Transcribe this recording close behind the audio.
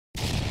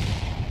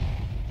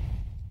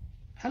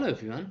Hello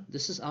everyone,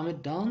 this is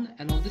Ahmed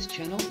and on this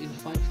channel you'll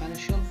find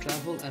financial,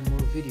 travel and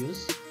more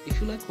videos. If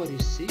you like what you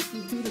see,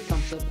 please give it a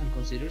thumbs up and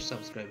consider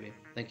subscribing.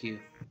 Thank you.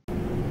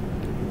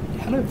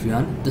 Hello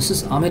everyone, this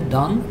is Ahmed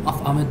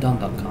of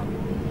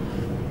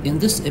ahmeddon.com. In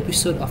this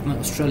episode of my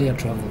Australia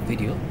travel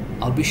video,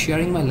 I'll be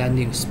sharing my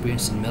landing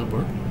experience in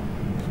Melbourne.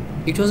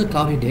 It was a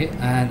cloudy day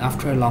and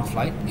after a long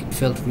flight, it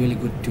felt really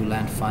good to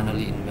land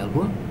finally in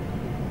Melbourne.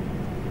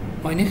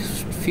 My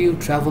next few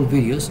travel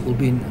videos will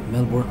be in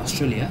Melbourne,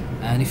 Australia,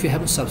 and if you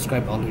haven't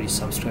subscribed already,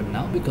 subscribe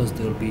now because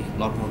there will be a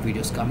lot more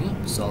videos coming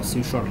up. So I'll see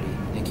you shortly.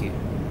 Thank you.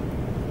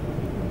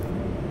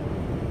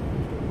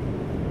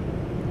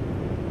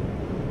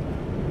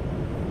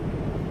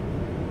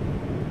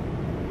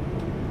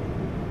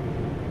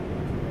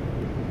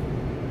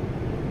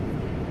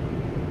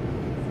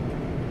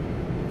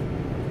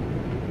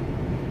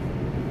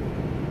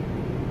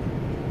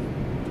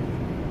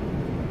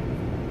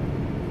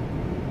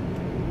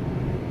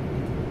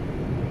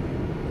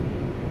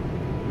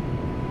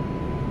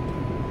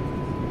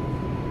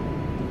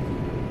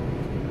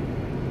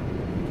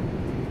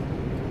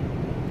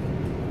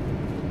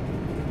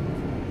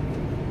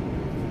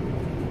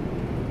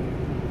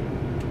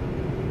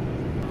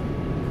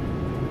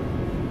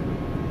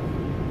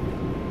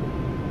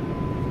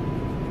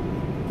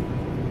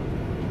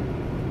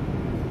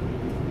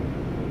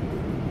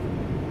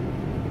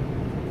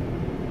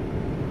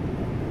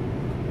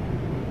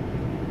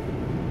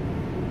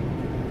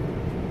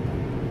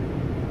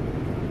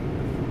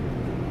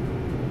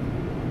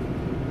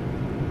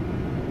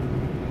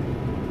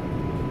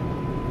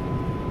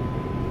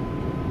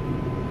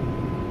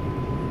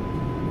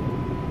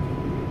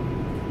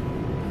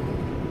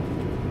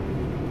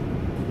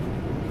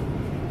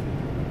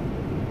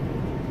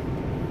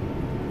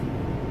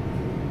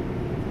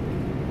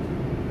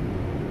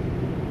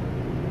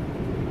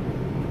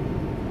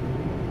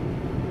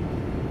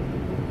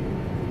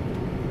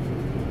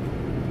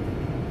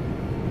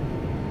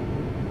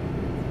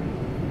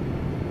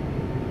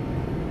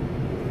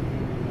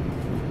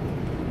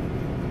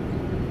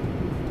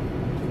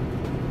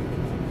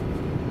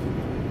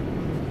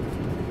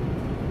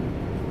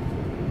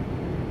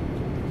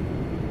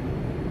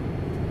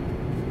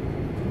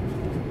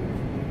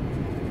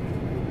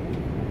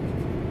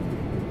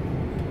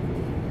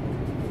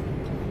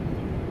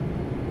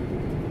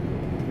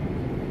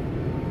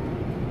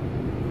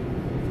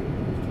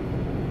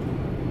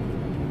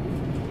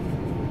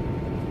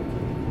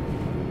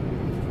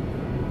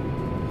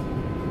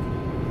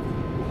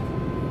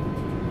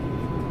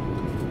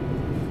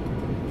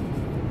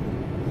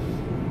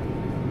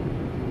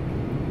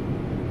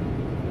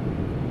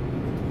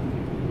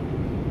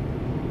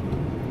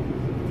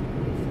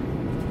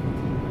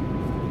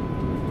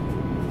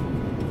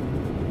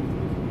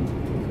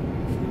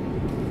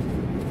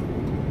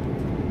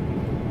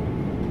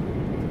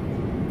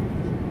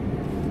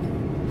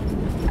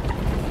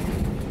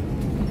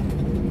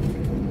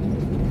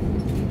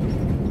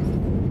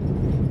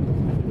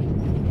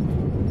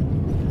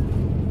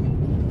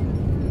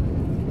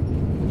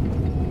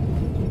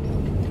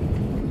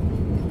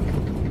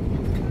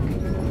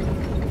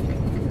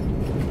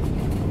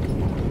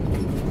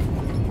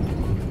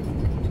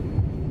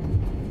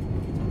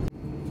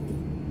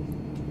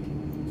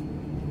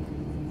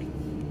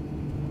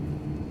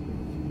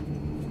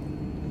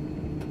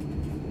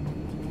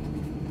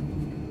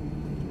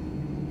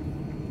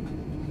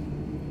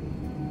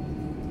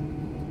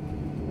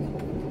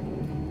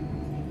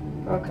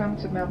 Welcome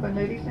to Melbourne,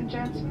 ladies and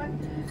gentlemen.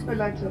 We'd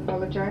like to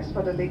apologize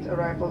for the late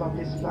arrival of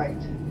this flight.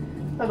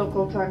 The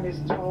local time is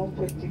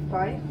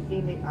 12:55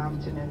 in the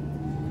afternoon.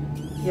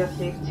 Your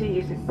safety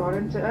is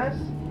important to us.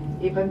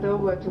 Even though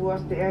we're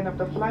towards the end of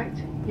the flight,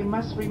 you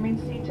must remain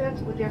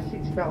seated with your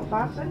seatbelt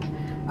fastened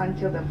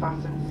until the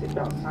fasten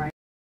seatbelt sign